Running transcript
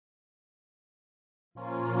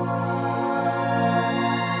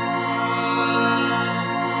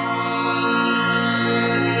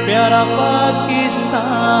प्यारा पाकिस्तान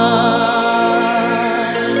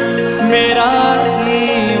मेरा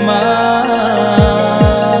ईमान,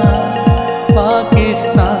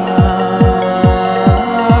 पाकिस्तान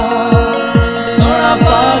सोना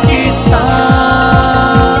पाकिस्तान।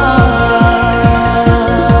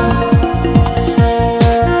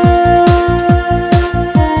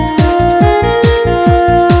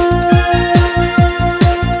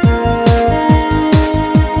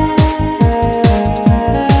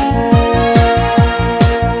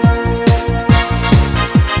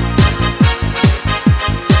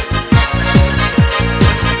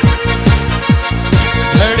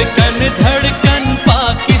 धड़कन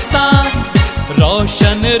पाकिस्तान,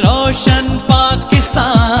 रोशन रोशन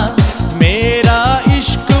पाकिस्तान, मेरा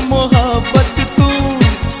इश्क मोहब्बत तू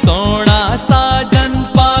सोना साजन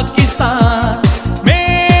पाकिस्तान,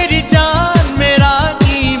 मेरी जान मेरा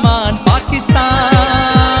ईमान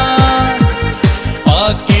पाकिस्तान,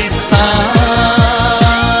 पाकिस्तान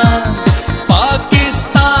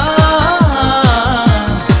पाकिस्तान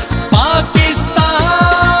पाकिस्तान।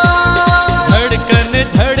 धड़कन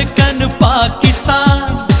धड़कन पाकिस्तान,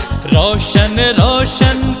 रोशन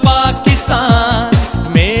रोशन पाकिस्तान,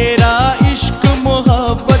 मेरा इश्क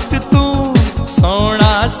मोहब्बत तू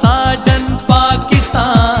सोना साजन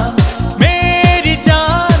पाकिस्तान, मेरी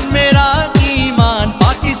जान मेरा ईमान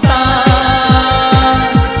पाकिस्तान,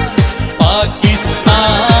 पाकिस्तान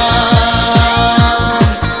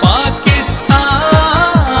पाकिस्तान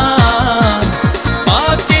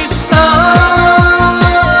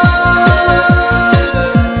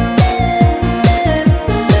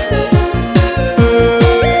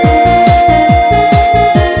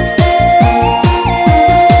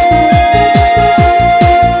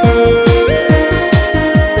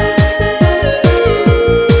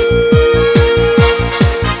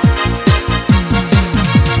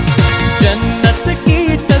जन्नत की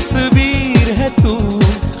तस्वीर है तू,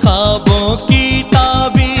 ख्वाबों की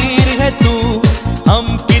ताबीर है तू, हम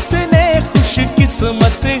कितने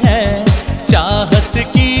खुशकिस्मत हैं, चाहत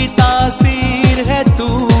की तासीर है तू।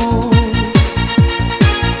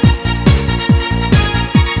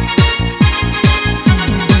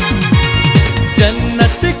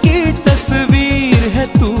 जन्नत की तस्वीर है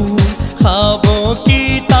तू, ख्वाबों की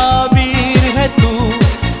ताबीर है तू,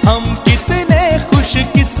 हम कितने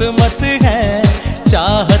खुशकिस्मत हैं,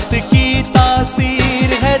 चाहत की तासीर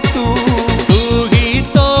है तू। तू ही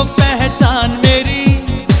तो पहचान मेरी,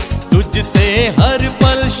 तुझसे हर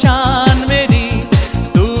पल शान मेरी,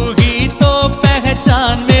 तू ही तो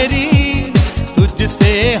पहचान मेरी,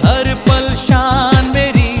 तुझसे हर पल शान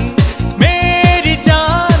मेरी, मेरी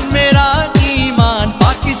जान मेरा ईमान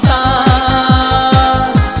पाकिस्तान,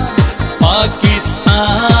 पाकिस्तान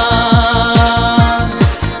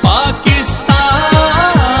पाकिस्तान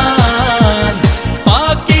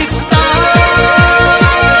पाकिस्तान।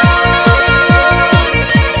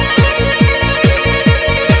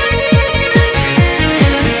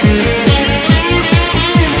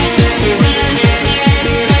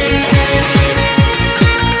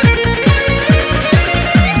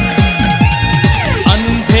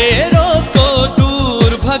 अंधेरों को दूर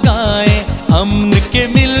भगाएं, अमन के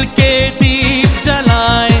मिलके दीप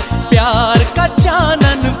जलाएं, प्यार का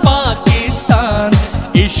चानन पाकिस्तान,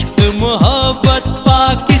 इश्क मोहब्बत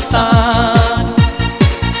पाकिस्तान।